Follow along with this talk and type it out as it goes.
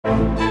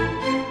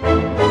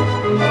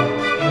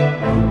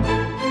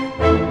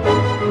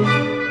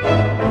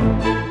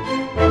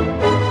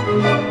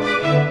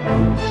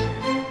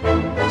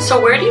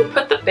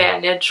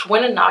itch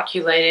when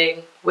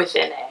inoculating with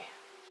NA.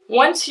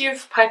 Once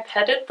you've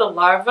pipetted the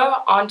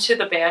larva onto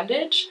the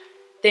bandage,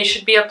 they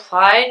should be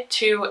applied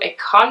to a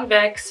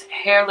convex,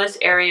 hairless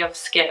area of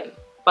skin.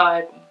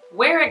 But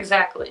where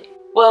exactly?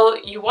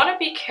 Well, you want to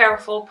be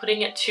careful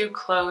putting it too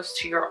close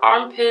to your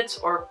armpits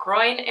or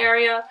groin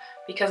area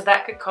because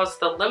that could cause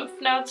the lymph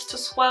nodes to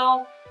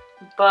swell,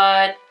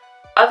 but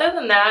other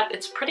than that,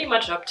 it's pretty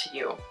much up to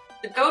you.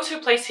 The go-to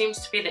place seems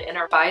to be the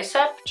inner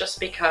bicep just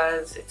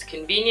because it's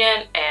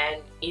convenient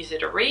and easy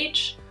to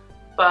reach,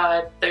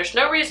 but there's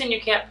no reason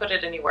you can't put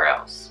it anywhere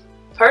else.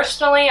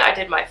 Personally, I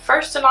did my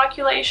first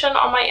inoculation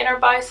on my inner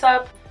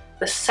bicep.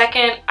 The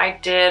second I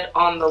did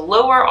on the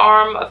lower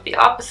arm of the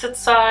opposite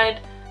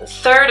side. The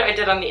third I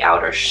did on the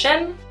outer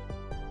shin.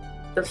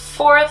 The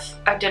fourth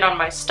I did on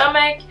my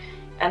stomach.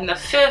 And the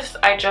fifth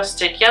I just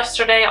did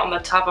yesterday on the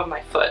top of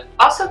my foot.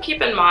 Also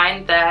keep in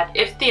mind that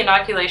if the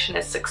inoculation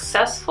is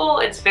successful,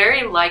 it's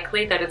very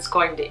likely that it's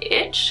going to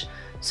itch.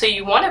 So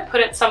you want to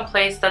put it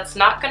someplace that's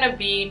not going to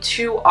be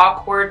too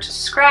awkward to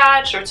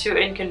scratch or too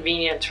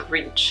inconvenient to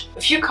reach.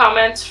 A few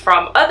comments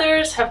from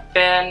others have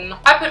been,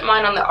 I put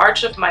mine on the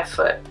arch of my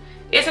foot.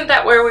 Isn't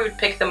that where we would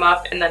pick them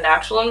up in the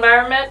natural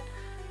environment?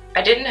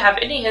 I didn't have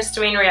any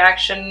histamine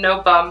reaction,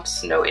 no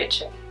bumps, no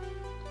itching.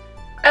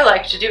 I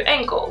like to do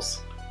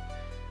ankles.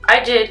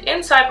 I did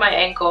inside my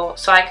ankle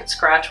so I could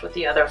scratch with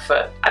the other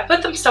foot. I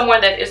put them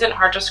somewhere that isn't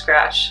hard to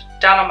scratch.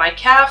 Down on my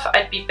calf,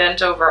 I'd be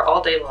bent over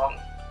all day long.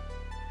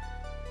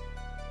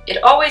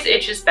 It always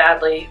itches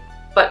badly,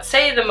 but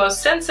say the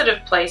most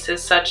sensitive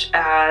places such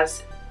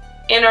as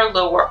inner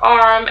lower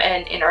arm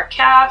and inner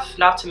calf,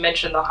 not to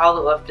mention the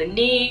hollow of the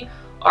knee,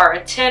 are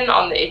a 10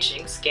 on the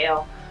itching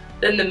scale.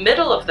 Then the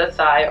middle of the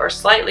thigh or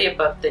slightly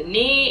above the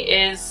knee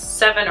is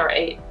 7 or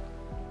 8.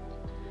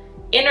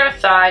 Inner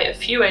thigh a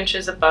few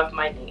inches above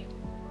my knee.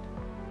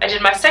 I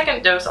did my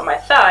second dose on my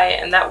thigh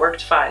and that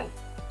worked fine.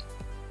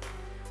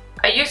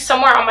 I use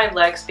somewhere on my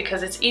legs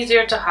because it's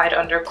easier to hide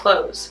under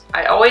clothes.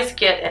 I always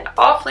get an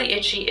awfully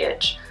itchy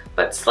itch,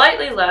 but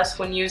slightly less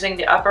when using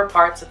the upper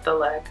parts of the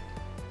leg.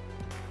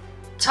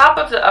 Top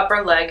of the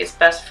upper leg is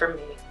best for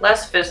me,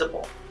 less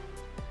visible.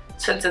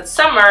 Since it's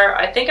summer,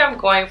 I think I'm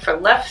going for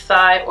left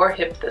thigh or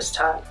hip this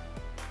time.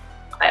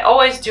 I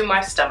always do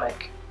my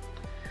stomach.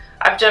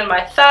 I've done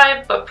my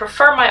thigh, but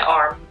prefer my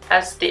arm,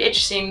 as the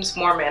itch seems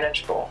more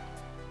manageable.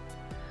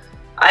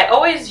 I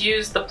always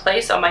use the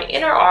place on my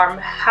inner arm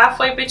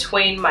halfway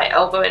between my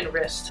elbow and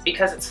wrist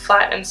because it's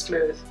flat and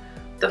smooth.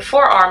 The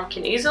forearm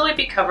can easily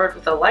be covered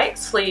with a light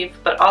sleeve,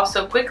 but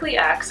also quickly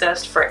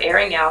accessed for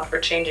airing out or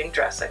changing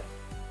dressing.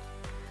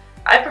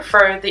 I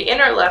prefer the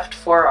inner left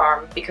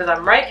forearm because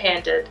I'm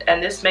right-handed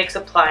and this makes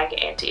applying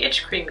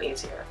anti-itch cream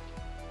easier.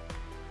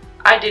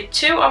 I did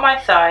 2 on my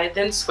thigh,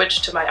 then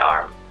switched to my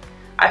arm.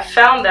 I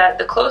found that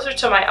the closer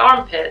to my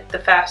armpit, the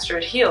faster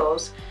it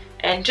heals,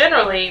 and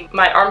generally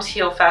my arms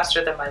heal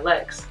faster than my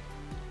legs.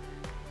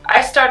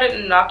 I started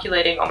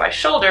inoculating on my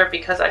shoulder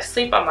because I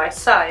sleep on my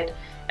side,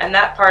 and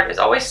that part is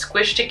always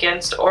squished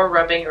against or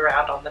rubbing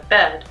around on the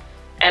bed,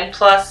 and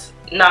plus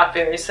not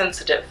very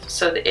sensitive,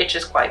 so the itch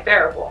is quite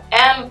bearable.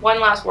 And one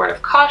last word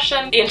of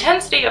caution, the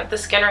intensity of the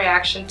skin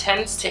reaction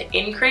tends to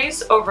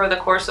increase over the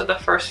course of the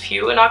first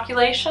few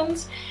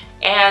inoculations,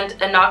 and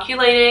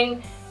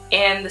inoculating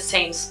in the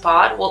same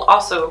spot will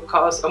also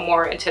cause a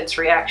more intense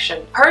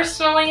reaction.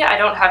 Personally, I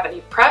don't have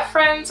any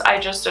preference, I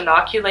just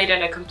inoculate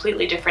in a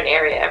completely different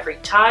area every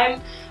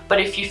time,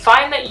 but if you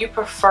find that you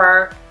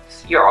prefer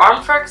your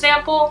arm, for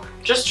example,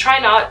 just try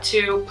not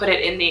to put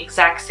it in the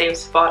exact same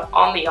spot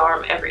on the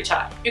arm every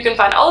time. You can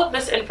find all of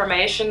this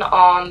information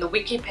on the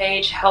wiki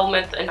page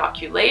Helminthic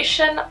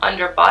Inoculation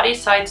under body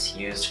sites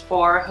used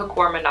for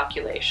hookworm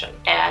inoculation.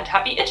 And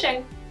happy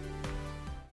itching!